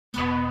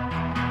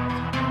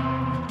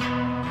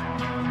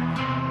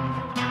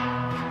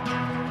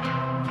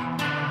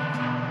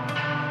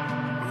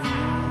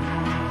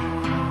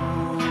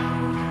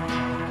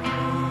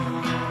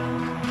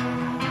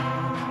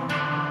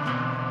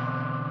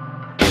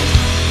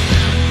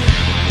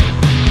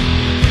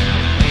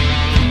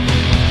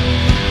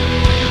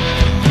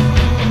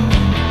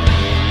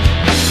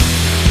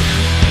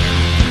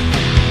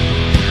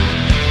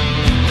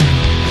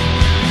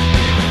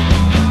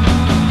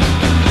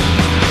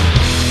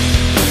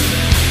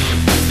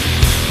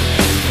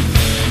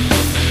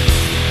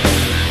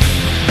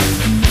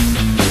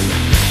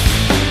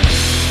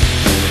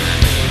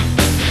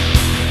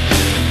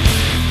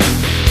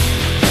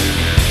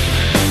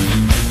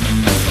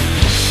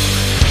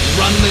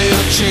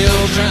little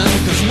children,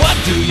 'cause what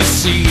do you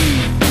see?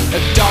 A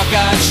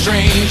dark-eyed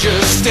stranger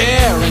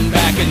staring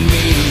back at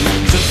me.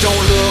 So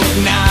don't look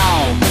now,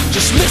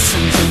 just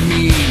listen to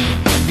me.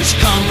 He's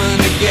coming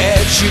to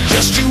get you,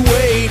 just you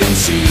wait and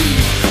see.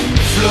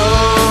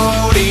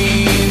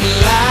 Floating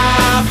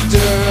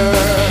laughter,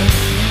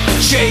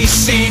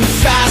 chasing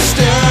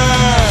faster.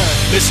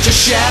 Mr.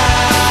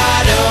 Shadowmaker,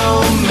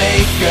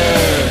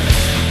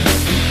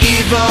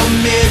 evil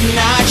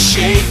midnight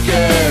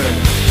shaker.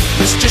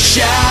 Mr.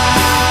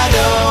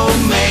 Shadowmaker,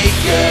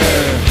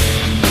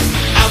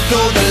 out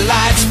go the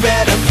lights,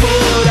 better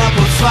put up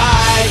a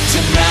fight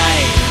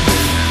tonight.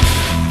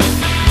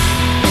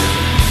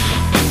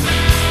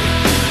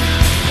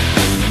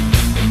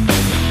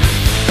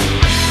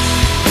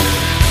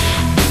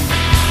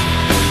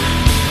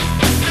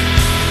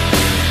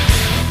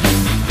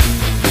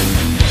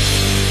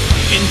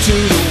 Into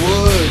the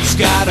woods,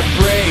 gotta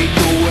break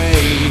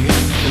away.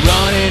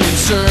 Running in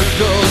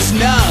circles,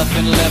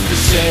 nothing left to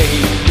say.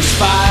 There's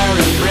fire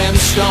and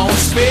brimstone,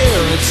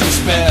 spirits and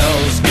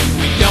spells. If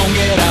we don't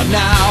get out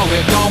now,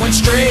 we're going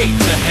straight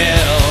to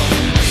hell.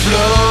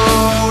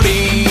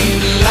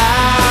 Floating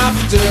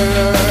laughter,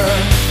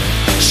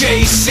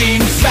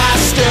 chasing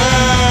faster.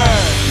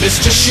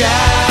 Mr.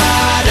 Shadowmaker,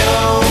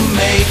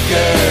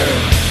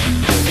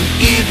 an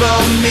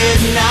evil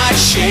midnight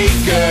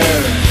shaker.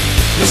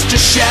 Mr.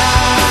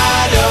 Shadowmaker,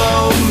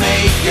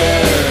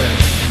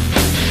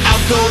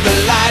 out go the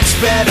lights,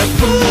 better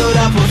put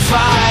up a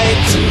fight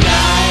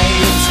tonight.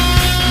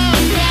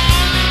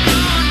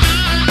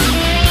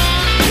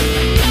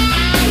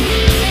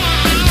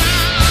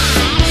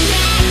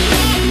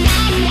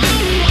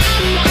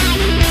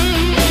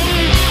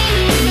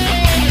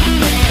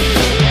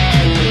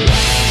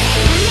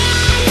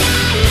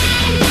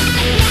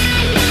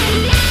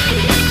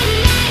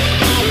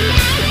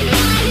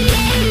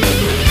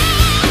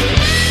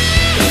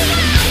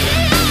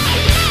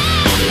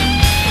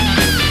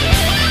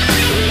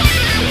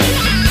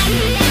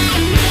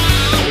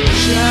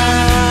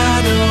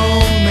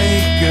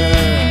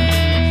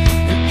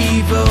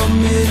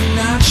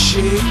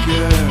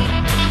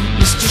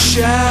 Mr.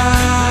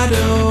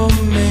 Shadowmaker,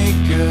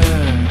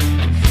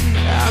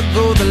 out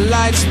go the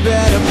lights,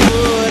 better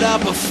put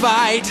up a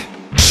fight.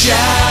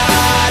 Shadowmaker,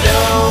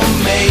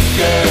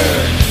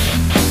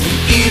 an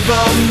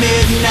evil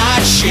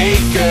midnight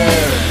shaker.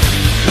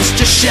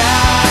 Mr.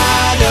 Shadowmaker,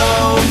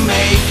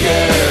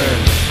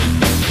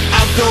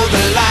 out go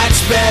the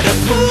lights, better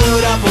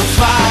put up a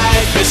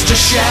fight. Mr.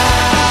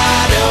 Shadowmaker,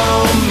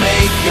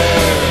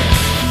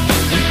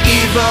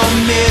 evil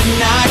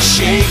midnight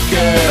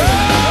shaker.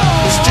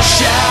 Mr.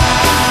 Shadowmaker,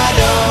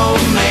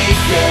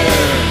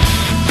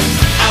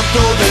 out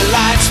go the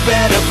lights,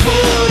 better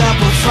put